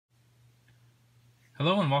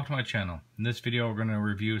Hello and welcome to my channel. In this video we're going to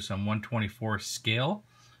review some 124 scale.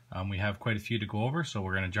 We have quite a few to go over, so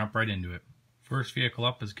we're going to jump right into it. First vehicle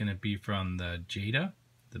up is going to be from the Jada,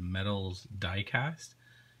 the Metals Diecast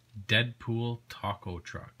Deadpool Taco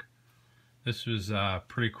Truck. This was a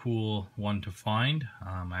pretty cool one to find.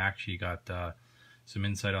 I actually got some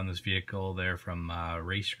insight on this vehicle there from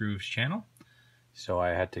Race Groove's channel, so I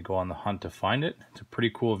had to go on the hunt to find it. It's a pretty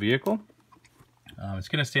cool vehicle. It's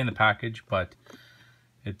going to stay in the package, but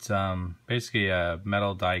it's basically a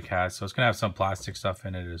metal die cast, so it's going to have some plastic stuff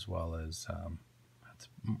in it as well as it's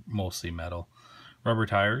mostly metal. Rubber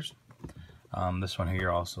tires. This one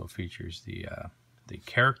here also features the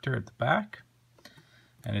character at the back,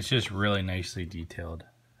 and it's just really nicely detailed.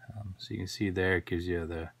 So you can see there it gives you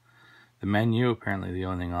the menu. Apparently the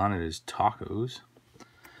only thing on it is tacos,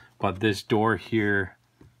 but this door here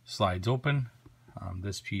slides open.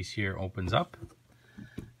 This piece here opens up,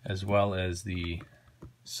 as well as the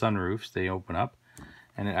sunroofs, they open up,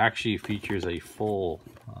 and it actually features a full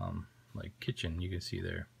like kitchen, you can see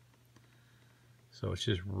there. So it's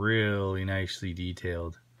just really nicely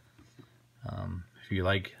detailed. If you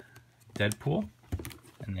like Deadpool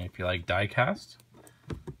and if you like diecast,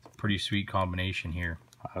 it's a pretty sweet combination here.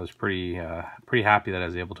 I was pretty happy that I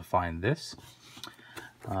was able to find this.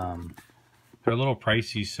 They're a little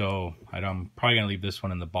pricey, so I'm probably gonna leave this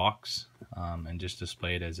one in the box and just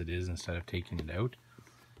display it as it is instead of taking it out.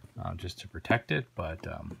 Just to protect it, but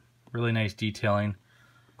really nice detailing.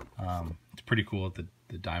 It's pretty cool with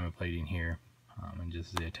the diamond plating here, and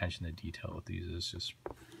just the attention to detail with these is just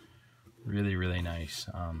really nice.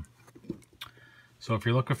 So if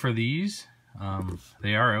you're looking for these,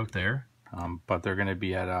 they are out there, but they're going to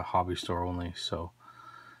be at a hobby store only, so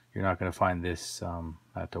you're not going to find this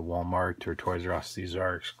at the Walmart or Toys R Us. These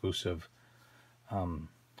are exclusive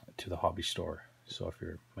to the hobby store. So if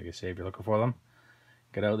you're, like I say, if you're looking for them,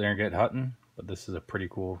 get out there and get hunting. But this is a pretty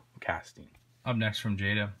cool casting. Up next from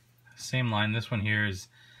Jada, same line. This one here is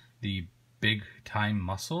the Big Time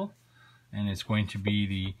Muscle, and it's going to be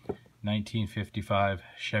the 1955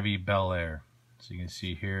 Chevy Bel Air. So you can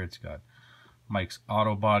see here it's got Mike's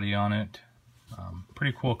auto body on it.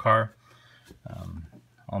 Pretty cool car.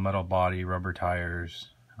 All metal body, rubber tires,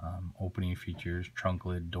 opening features, trunk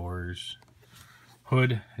lid, doors,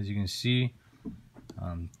 hood, as you can see.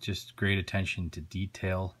 Just great attention to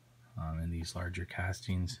detail in these larger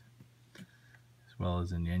castings, as well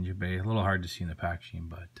as in the engine bay. A little hard to see in the packaging,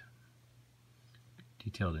 but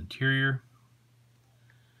detailed interior.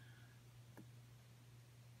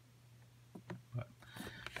 But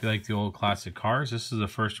if you like the old classic cars, this is the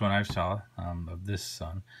first one I saw of this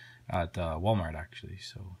at Walmart actually.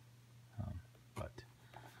 So, but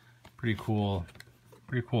pretty cool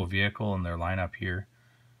vehicle in their lineup here.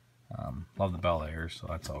 Love the Bel Air, so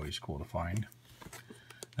that's always cool to find.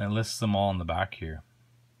 And it lists them all in the back here,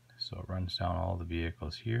 so it runs down all the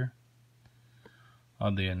vehicles here.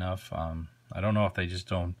 Oddly enough, I don't know if they just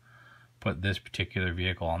don't put this particular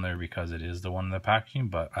vehicle on there because it is the one in the packaging,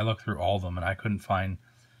 but I looked through all of them and I couldn't find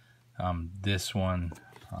this one,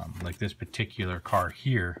 like this particular car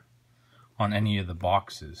here, on any of the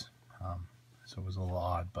boxes. So it was a little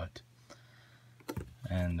odd, but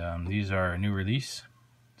these are a new release.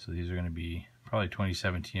 So these are going to be probably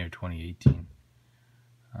 2017 or 2018.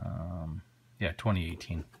 Yeah,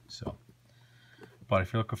 2018. So, but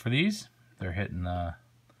if you're looking for these, they're hitting the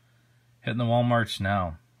Walmarts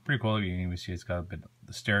now. Pretty cool. You can even see it's got a bit of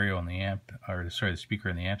the stereo and the amp, or sorry, the speaker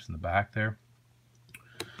and the amps in the back there.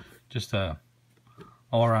 Just a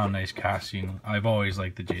all-around nice casting. I've always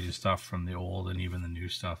liked the Jada stuff from the old and even the new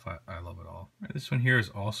stuff. I love it all. This one here is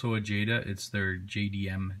also a Jada. It's their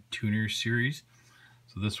JDM Tuner series.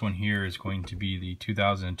 So this one here is going to be the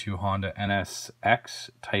 2002 Honda NSX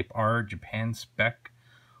Type R Japan spec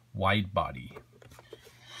wide body.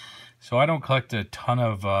 So I don't collect a ton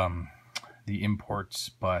of the imports,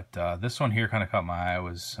 but this one here kind of caught my eye. It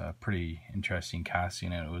was a pretty interesting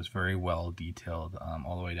casting, and it was very well detailed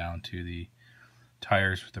all the way down to the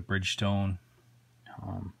tires with the Bridgestone.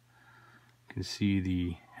 You can see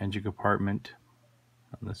the engine compartment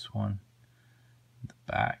on this one, the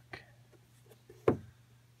back.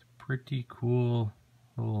 Pretty cool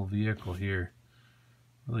little vehicle here.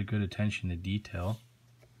 Really good attention to detail.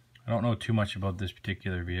 I don't know too much about this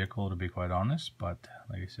particular vehicle, to be quite honest, but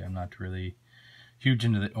like I say, I'm not really huge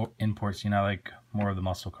into the imports. You know, I like more of the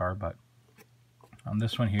muscle car, but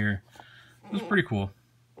this one here was pretty cool.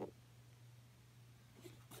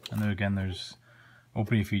 And then again, there's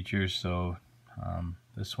opening features. So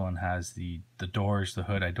this one has the doors, the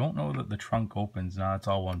hood. I don't know that the trunk opens. Now it's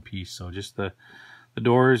all one piece. So just the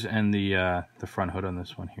doors and the front hood on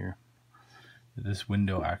this one here. This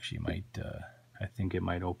window actually might, I think it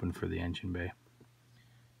might open for the engine bay.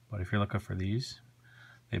 But if you're looking for these,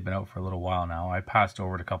 they've been out for a little while now. I passed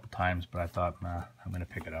over it a couple times, but I thought, nah, I'm gonna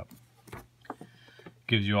pick it up.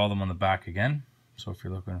 Gives you all them on the back again. So if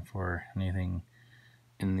you're looking for anything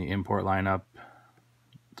in the import lineup,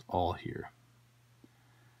 it's all here.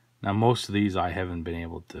 Now most of these I haven't been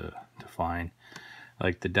able to find.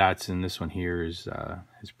 Like the Datsun, this one here is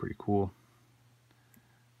pretty cool.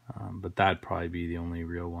 But that'd probably be the only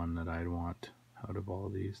real one that I'd want out of all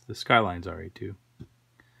of these. The Skyline's alright too.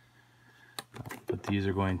 But these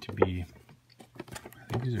are going to be, I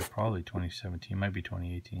think these are probably 2017, might be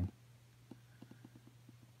 2018.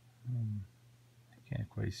 I can't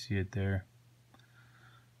quite see it there.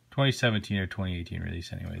 2017 or 2018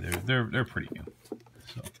 release anyway. They're pretty new.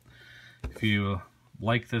 So if you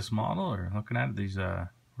like this model or looking at it, these were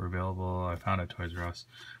available. I found at Toys R Us.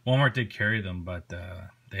 Walmart did carry them, but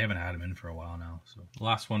they haven't had them in for a while now. So the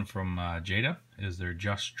last one from Jada is their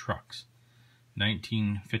Just Trucks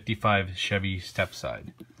 1955 Chevy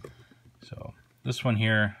Stepside. So this one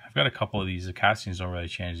here, I've got a couple of these. The castings don't really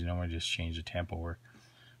change. You normally just change the tampo work.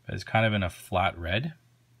 But it's kind of in a flat red.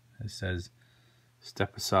 It says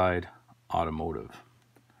Step Aside Automotive.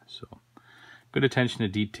 So good attention to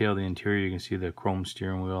detail. The interior, you can see the chrome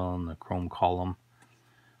steering wheel and the chrome column.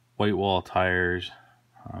 White wall tires.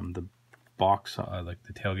 The box, like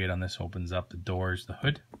the tailgate on this opens up. The doors, the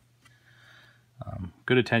hood.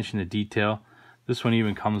 Good attention to detail. This one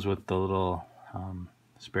even comes with the little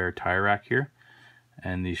spare tire rack here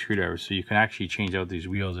and these screwdrivers. So you can actually change out these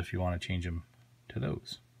wheels if you want to change them to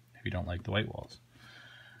those, if you don't like the white walls.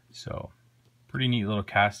 So pretty neat little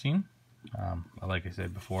casting. Like I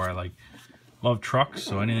said before, I love trucks,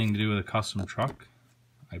 so anything to do with a custom truck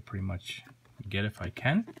I pretty much get if I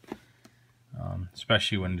can,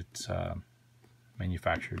 especially when it's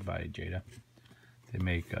manufactured by Jada. They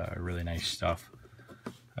make really nice stuff.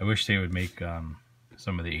 I wish they would make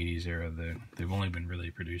some of the 80s era. They've only been really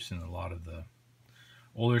producing a lot of the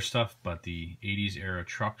older stuff, but the 80s era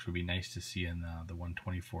trucks would be nice to see in the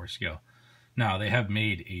 1/24 scale. Now they have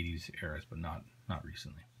made 80s eras, but not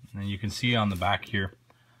recently. And you can see on the back here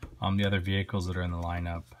the other vehicles that are in the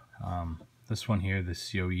lineup. This one here, the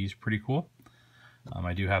COE, is pretty cool.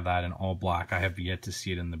 I do have that in all black. I have yet to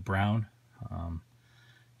see it in the brown.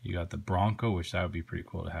 You got the Bronco, which that would be pretty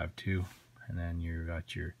cool to have too. And then you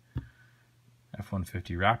got your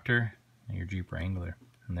F-150 Raptor and your Jeep Wrangler.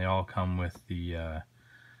 And they all come with the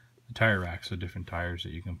tire racks, so different tires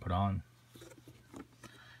that you can put on.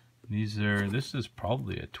 This is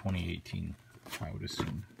probably a 2018, I would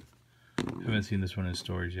assume. I haven't seen this one in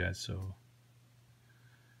stores yet, so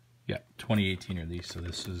yeah, 2018 release. So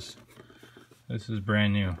this is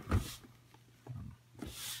brand new.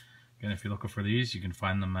 Again, if you're looking for these, you can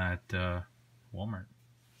find them at Walmart.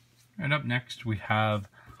 And up next we have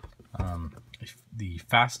the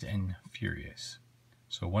Fast and Furious.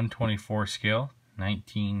 So 1/24 scale,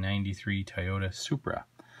 1993 Toyota Supra,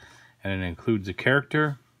 and it includes a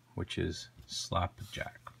character, which is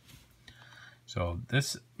Slapjack. So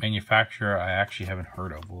this manufacturer I actually haven't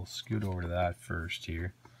heard of. We'll scoot over to that first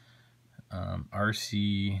here.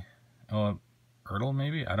 RC, ERTL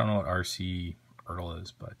maybe? I don't know what RC ERTL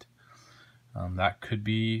is, but that could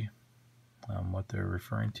be what they're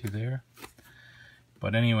referring to there.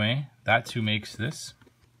 But anyway, that's who makes this.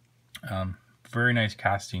 Very nice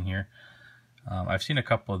casting here. I've seen a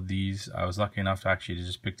couple of these. I was lucky enough to actually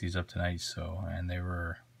just pick these up tonight, and they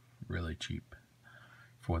were really cheap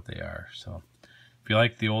for what they are. So if you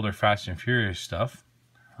like the older Fast and Furious stuff,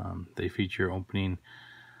 they feature opening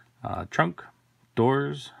trunk,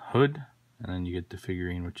 doors, hood, and then you get the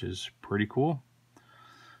figurine, which is pretty cool.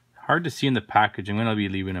 Hard to see in the package. I'm going to be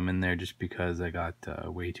leaving them in there just because I got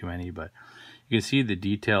way too many, but you can see the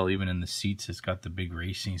detail even in the seats. It's got the big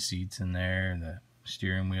racing seats in there, the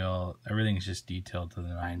steering wheel, everything's just detailed to the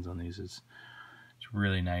nines on these. It's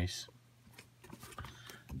really nice.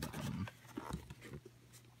 A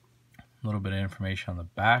little bit of information on the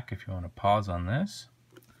back if you want to pause on this.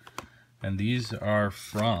 And these are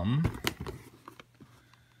from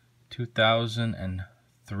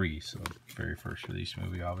 2003, so very first release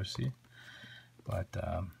movie, obviously. But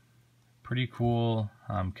pretty cool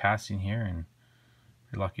casting here, and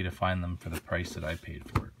you're lucky to find them for the price that I paid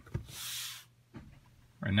for it.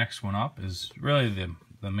 Our next one up is really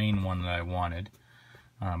the main one that I wanted,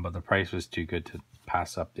 but the price was too good to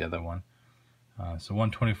pass up the other one. So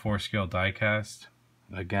 1/24 scale diecast,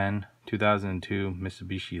 again, 2002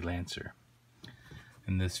 Mitsubishi Lancer.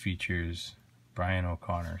 And this features Brian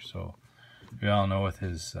O'Connor. So we all know with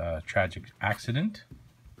his tragic accident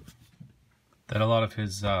that a lot of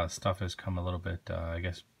his stuff has come a little bit, I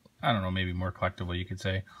guess, I don't know, maybe more collectible, you could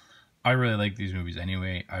say. I really like these movies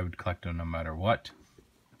anyway. I would collect them no matter what.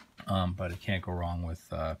 But I can't go wrong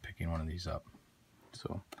with picking one of these up.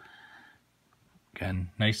 So again,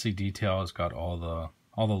 nicely detailed. It's got all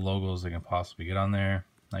the logos they can possibly get on there.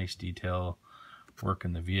 Nice detail work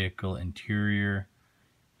in the vehicle interior.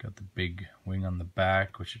 Got the big wing on the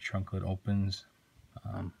back, which the trunk lid opens.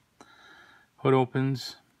 Hood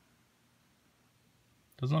opens.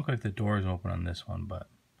 Doesn't look like the doors open on this one, but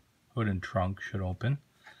hood and trunk should open.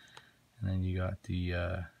 And then you got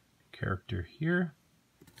the character here.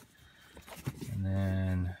 And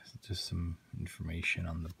then just some information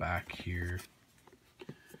on the back here.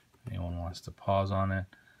 If anyone wants to pause on it.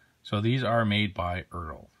 So these are made by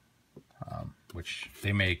ERTL, which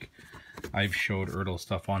they make. I've showed ERTL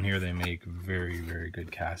stuff on here. They make very, very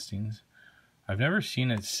good castings. I've never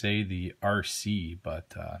seen it say the RC,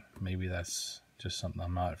 but maybe that's just something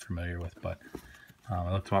I'm not familiar with. But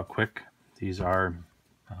I looked them up quick. These are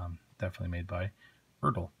definitely made by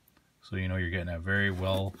ERTL. So you know you're getting a very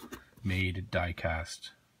well made die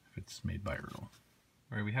cast if it's made by ERTL.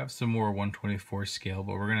 Alright, we have some more 124 scale,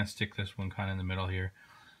 but we're going to stick this one kind of in the middle here.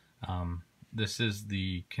 This is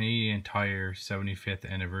the Canadian Tire 75th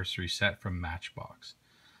anniversary set from Matchbox.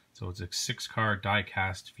 So it's a 6-car die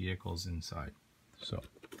cast vehicles inside. So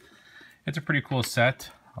it's a pretty cool set.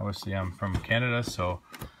 Obviously I'm from Canada, so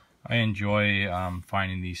I enjoy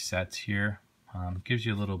finding these sets here. Gives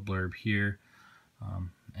you a little blurb here,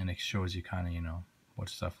 and it shows you kind of, you know, what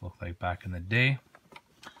stuff looked like back in the day,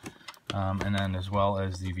 and then as well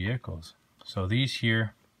as the vehicles. So these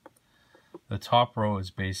here, the top row is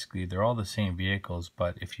basically, they're all the same vehicles,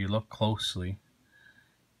 but if you look closely,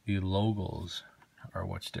 the logos are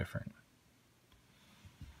what's different.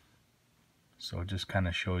 So it just kind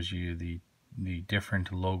of shows you the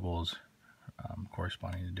different logos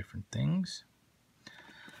corresponding to different things.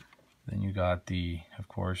 Then you got of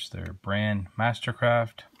course, their brand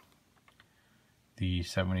Mastercraft, the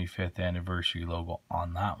 75th anniversary logo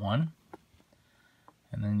on that one,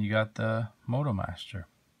 and then you got the MotoMaster.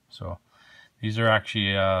 So these are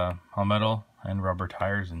actually all metal and rubber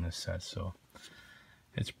tires in this set, so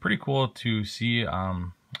it's pretty cool to see.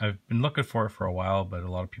 I've been looking for it for a while, but a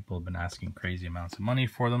lot of people have been asking crazy amounts of money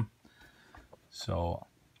for them. So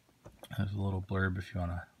there's a little blurb if you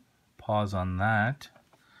want to pause on that.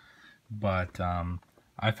 But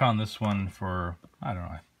I found this one for, I don't know,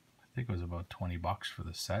 I think it was about 20 bucks for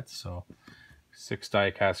the set. So 6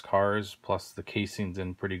 die-cast cars plus the casing's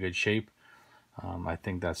in pretty good shape. I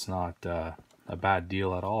think that's not a bad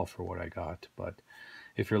deal at all for what I got. But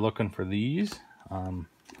if you're looking for these,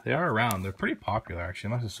 they are around. They're pretty popular actually.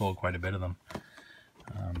 I must have sold quite a bit of them.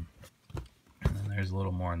 And then there's a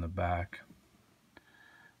little more in the back.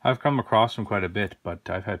 I've come across them quite a bit, but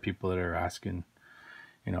I've had people that are asking,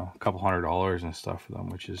 you know, a couple $100 and stuff for them,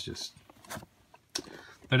 which is just,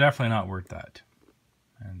 they're definitely not worth that.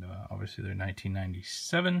 And obviously they're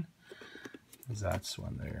 1997, because that's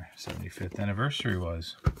when their 75th anniversary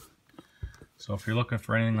was. So if you're looking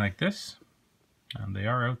for anything like this, they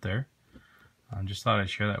are out there. Just thought I'd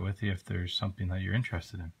share that with you if there's something that you're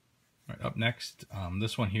interested in. All right, up next,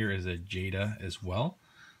 this one here is a Jada as well.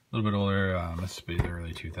 A little bit older, this would be the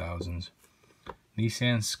early 2000s.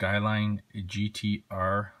 Nissan Skyline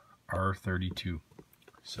GTR R32.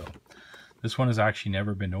 So this one has actually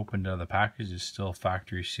never been opened out of the package. It's still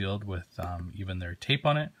factory sealed with even their tape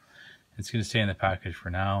on it. It's going to stay in the package for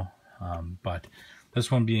now, but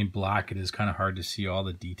this one being black, it is kind of hard to see all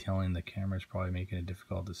the detailing. The camera is probably making it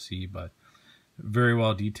difficult to see, but very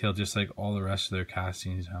well detailed, just like all the rest of their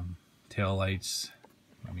castings. Tail lights,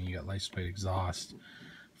 I mean, you got license plate exhaust,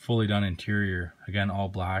 fully done interior, again all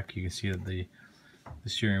black. You can see that the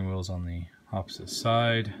steering wheel is on the opposite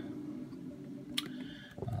side.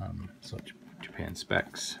 So Japan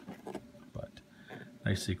specs, but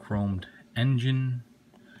nicely chromed engine.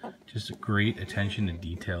 Just a great attention to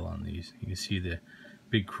detail on these. You can see the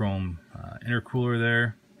big chrome intercooler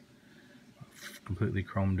there, completely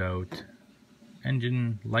chromed out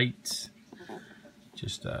engine lights.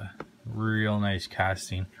 Just a real nice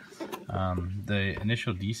casting. The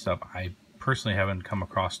initial D stuff I personally haven't come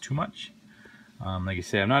across too much. Like I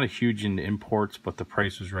say, I'm not a huge into imports, but the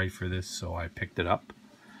price was right for this, so I picked it up.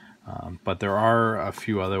 But there are a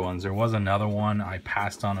few other ones. There was another one, I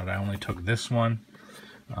passed on it. I only took this one.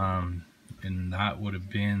 And that would have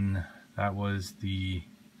been, that was the,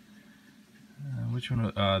 which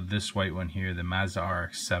one? This white one here, the Mazda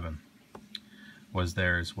RX-7 was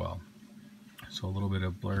there as well. So a little bit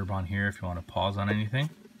of blurb on here if you want to pause on anything.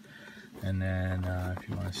 And then if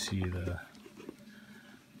you want to see the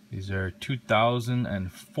These are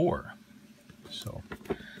 2004. So,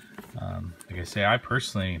 like I say, I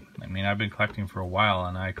personally, I mean, I've been collecting for a while,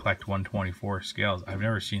 and I collect 124 scales. I've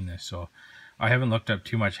never seen this, so I haven't looked up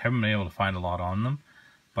too much. Haven't been able to find a lot on them,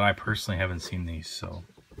 but I personally haven't seen these. So,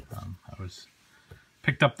 I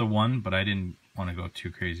picked up the one, but I didn't want to go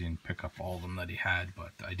too crazy and pick up all of them that he had.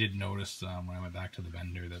 But I did notice when I went back to the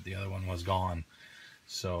vendor that the other one was gone.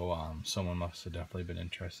 So someone must have definitely been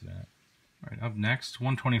interested in it. All right, up next,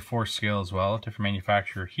 124 scale as well, different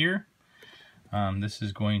manufacturer here. This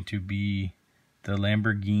is going to be the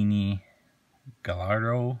Lamborghini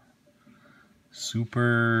Gallardo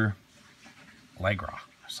Super Legra,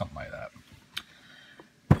 or something like that.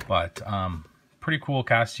 But pretty cool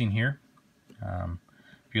casting here.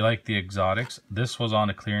 If you like the exotics, this was on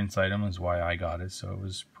a clearance item, is why I got it, so it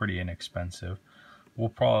was pretty inexpensive. We'll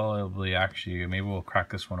probably actually, maybe we'll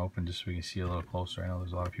crack this one open just so we can see a little closer. I know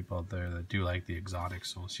there's a lot of people out there that do like the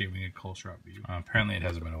exotics, so we'll see if we can get closer up view. Apparently it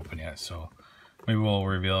hasn't been open yet, so maybe we'll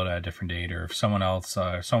reveal it at a different date, or if someone else,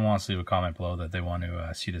 if someone wants to leave a comment below that they want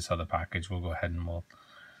to see this other package, we'll go ahead and we'll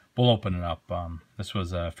open it up. This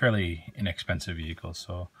was a fairly inexpensive vehicle,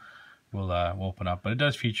 so we'll open up. But it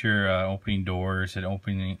does feature opening doors and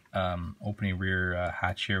opening rear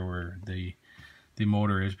hatch here where the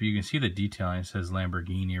motor is, but you can see the detailing. It says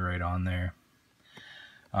Lamborghini right on there.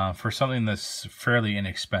 For something that's fairly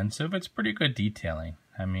inexpensive, it's pretty good detailing.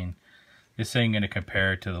 I mean, this ain't going to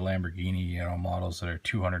compare to the Lamborghini, you know, models that are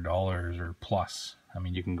 $200 or plus. I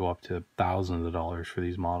mean, you can go up to thousands of dollars for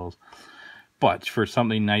these models. But for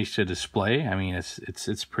something nice to display, I mean,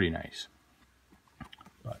 it's pretty nice.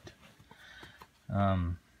 But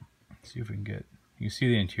let's see if we can get. You can see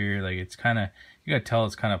the interior, like it's kind of, you gotta tell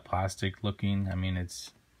it's kind of plastic looking. I mean,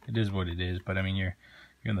 it is what it is. But I mean, you're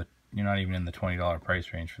not even in the $20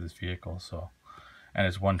 price range for this vehicle. So, and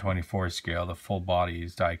it's 124 scale. The full body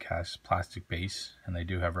is die-cast plastic base, and they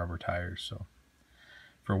do have rubber tires. So,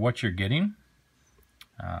 for what you're getting,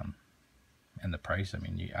 and the price, I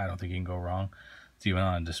mean, I don't think you can go wrong. It's even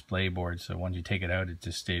on a display board, so once you take it out, it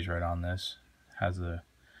just stays right on this. Has the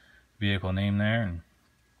vehicle name there, and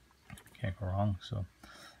can't go wrong. So, like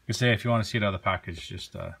I say, if you want to see it out of the package,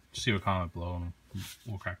 just leave a comment below, and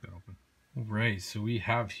we'll crack that open. All right, so we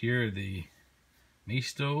have here the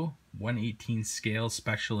MAISTO 118 scale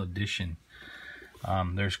special edition.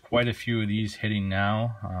 There's quite a few of these hitting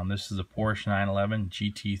now. This is a Porsche 911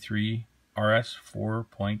 GT3 RS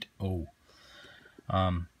 4.0.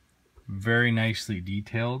 Very nicely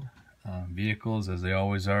detailed vehicles, as they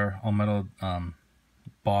always are. All metal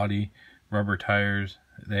body, rubber tires.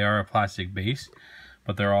 They are a plastic base,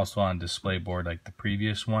 but they're also on display board like the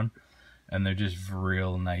previous one, and they're just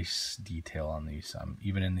real nice detail on these.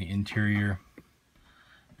 Even in the interior,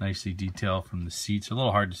 nicely detailed from the seats. A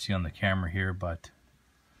little hard to see on the camera here, but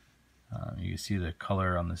you can see the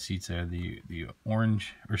color on the seats there. The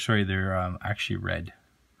orange, or sorry, they're actually red.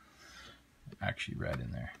 Actually red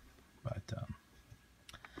in there, but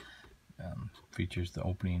features the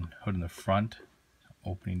opening hood in the front,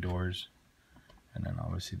 opening doors, and then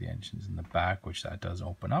obviously the engine's in the back, which that does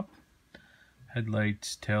open up.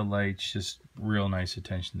 Headlights, tail lights, just real nice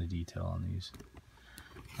attention to detail on these.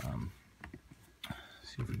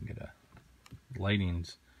 See if we can get a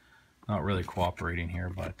lighting's not really cooperating here,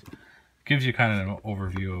 but it gives you kind of an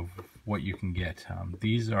overview of what you can get.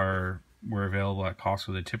 These were available at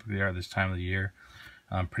Costco. They typically are this time of the year,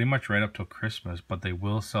 pretty much right up till Christmas, but they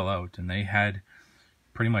will sell out, and they had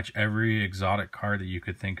pretty much every exotic car that you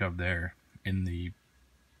could think of there in the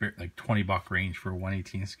like $20 range for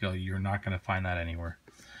 118 scale. You're not going to find that anywhere.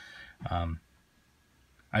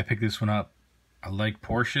 I picked this one up. I like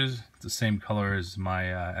Porsches. It's the same color as my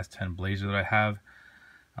S10 Blazer that I have,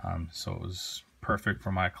 so it was perfect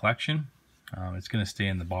for my collection. It's going to stay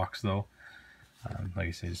in the box though. Like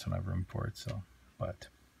I say, just don't have room for it. So, but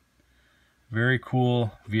very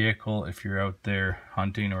cool vehicle if you're out there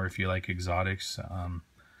hunting, or if you like exotics.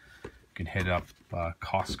 You can hit up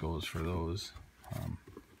Costco's for those.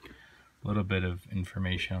 A little bit of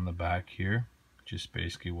information on the back here, just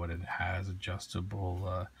basically what it has: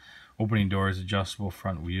 adjustable opening doors, adjustable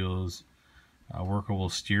front wheels, workable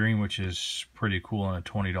steering, which is pretty cool on a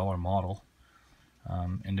 $20 model.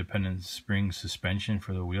 Independent spring suspension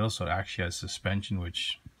for the wheels, so it actually has suspension,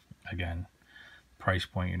 which again, price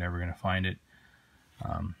point, you're never going to find it.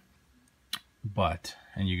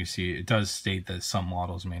 And you can see it does state that some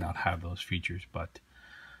models may not have those features, but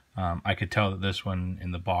I could tell that this one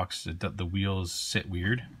in the box, the wheels sit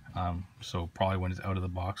weird, so probably when it's out of the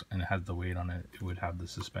box and it has the weight on it, it would have the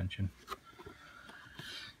suspension.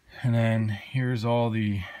 And then here's all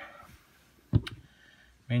the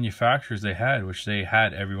manufacturers they had, which they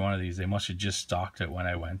had every one of these. They must have just stocked it when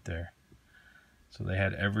I went there. So they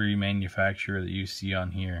had every manufacturer that you see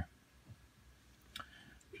on here,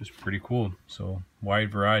 which is pretty cool. So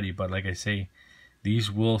wide variety, but like I say, these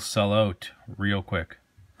will sell out real quick.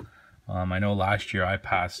 I know last year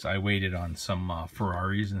I waited on some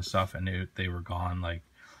Ferraris and stuff, and they were gone. Like,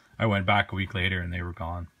 I went back a week later and they were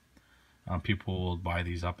gone. People will buy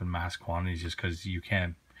these up in mass quantities just because you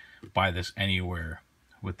can't buy this anywhere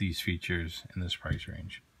with these features in this price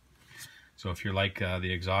range. So if you're like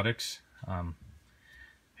the exotics,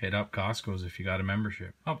 hit up Costco's if you got a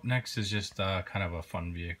membership. Up next is just kind of a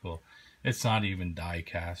fun vehicle. It's not even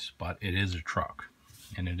die-cast, but it is a truck,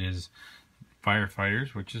 and it is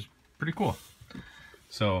firefighters, which is pretty cool.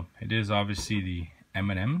 So it is obviously the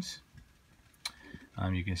M&Ms.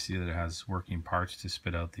 You can see that it has working parts to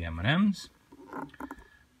spit out the M&Ms.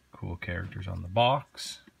 Cool characters on the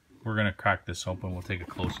box. We're gonna crack this open. We'll take a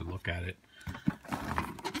closer look at it.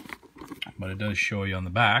 But it does show you on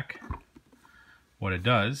the back what it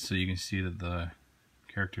does. So you can see that the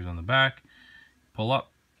characters on the back, pull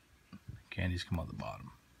up, candies come out the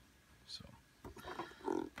bottom. So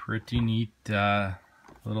pretty neat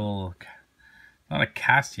little, not a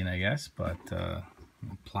casting I guess, but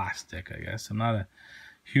plastic I guess. I'm not a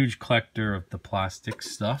huge collector of the plastic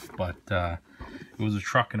stuff, but it was a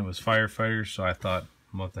truck and it was firefighters, so I thought,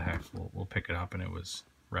 what the heck, we'll pick it up, and it was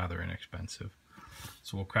rather inexpensive.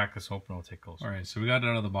 So we'll crack this open, we'll take a closer. Alright, so we got it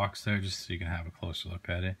out of the box there just so you can have a closer look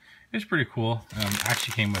at it. It's pretty cool.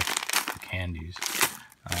 Actually came with the candies.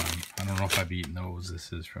 I don't know if I've eaten those.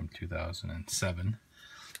 This is from 2007.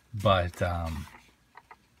 But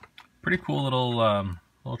pretty cool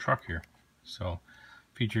little truck here. So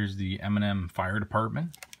features the M&M Fire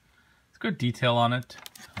Department. It's good detail on it.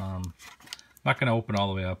 Not going to open all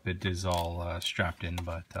the way up. It is all strapped in,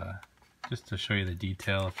 but just to show you the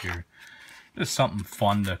detail, if you're just something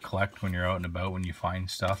fun to collect when you're out and about, when you find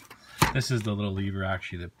stuff. This is the little lever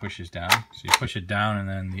actually that pushes down. So you push it down, and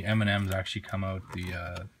then the M&Ms actually come out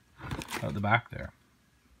the back there.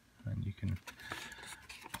 And you can,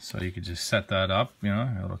 so you could just set that up, you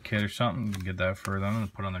know, a little kid or something, you can get that for them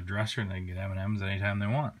and put on their dresser, and they can get M&Ms anytime they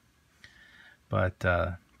want. But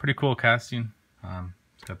pretty cool casting.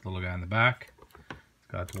 It's got the little guy in the back.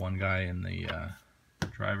 It's got the one guy in the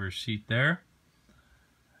driver's seat there.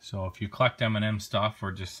 So if you collect M&M stuff,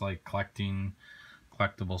 or just like collecting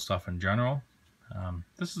collectible stuff in general,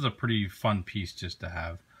 this is a pretty fun piece just to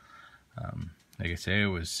have. Like I say, it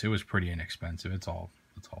was pretty inexpensive. It's all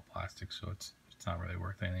plastic, so it's not really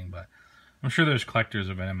worth anything. But I'm sure there's collectors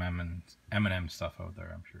of M&M stuff out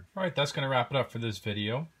there, I'm sure. All right, that's gonna wrap it up for this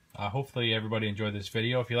video. Hopefully everybody enjoyed this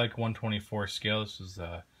video. If you like 1/24 scale, this is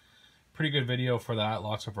a pretty good video for that.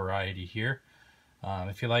 Lots of variety here.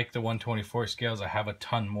 If you like the 1/24 scales, I have a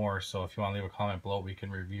ton more, so if you want to leave a comment below, we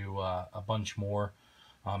can review a bunch more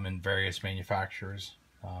in various manufacturers.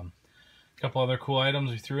 A couple other cool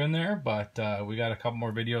items we threw in there, but we got a couple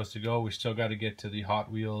more videos to go. We still got to get to the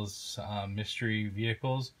Hot Wheels mystery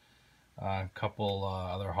vehicles, a couple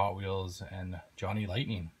other Hot Wheels, and Johnny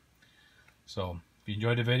Lightning. So if you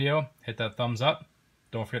enjoyed the video, hit that thumbs up.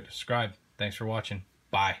 Don't forget to subscribe. Thanks for watching.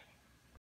 Bye.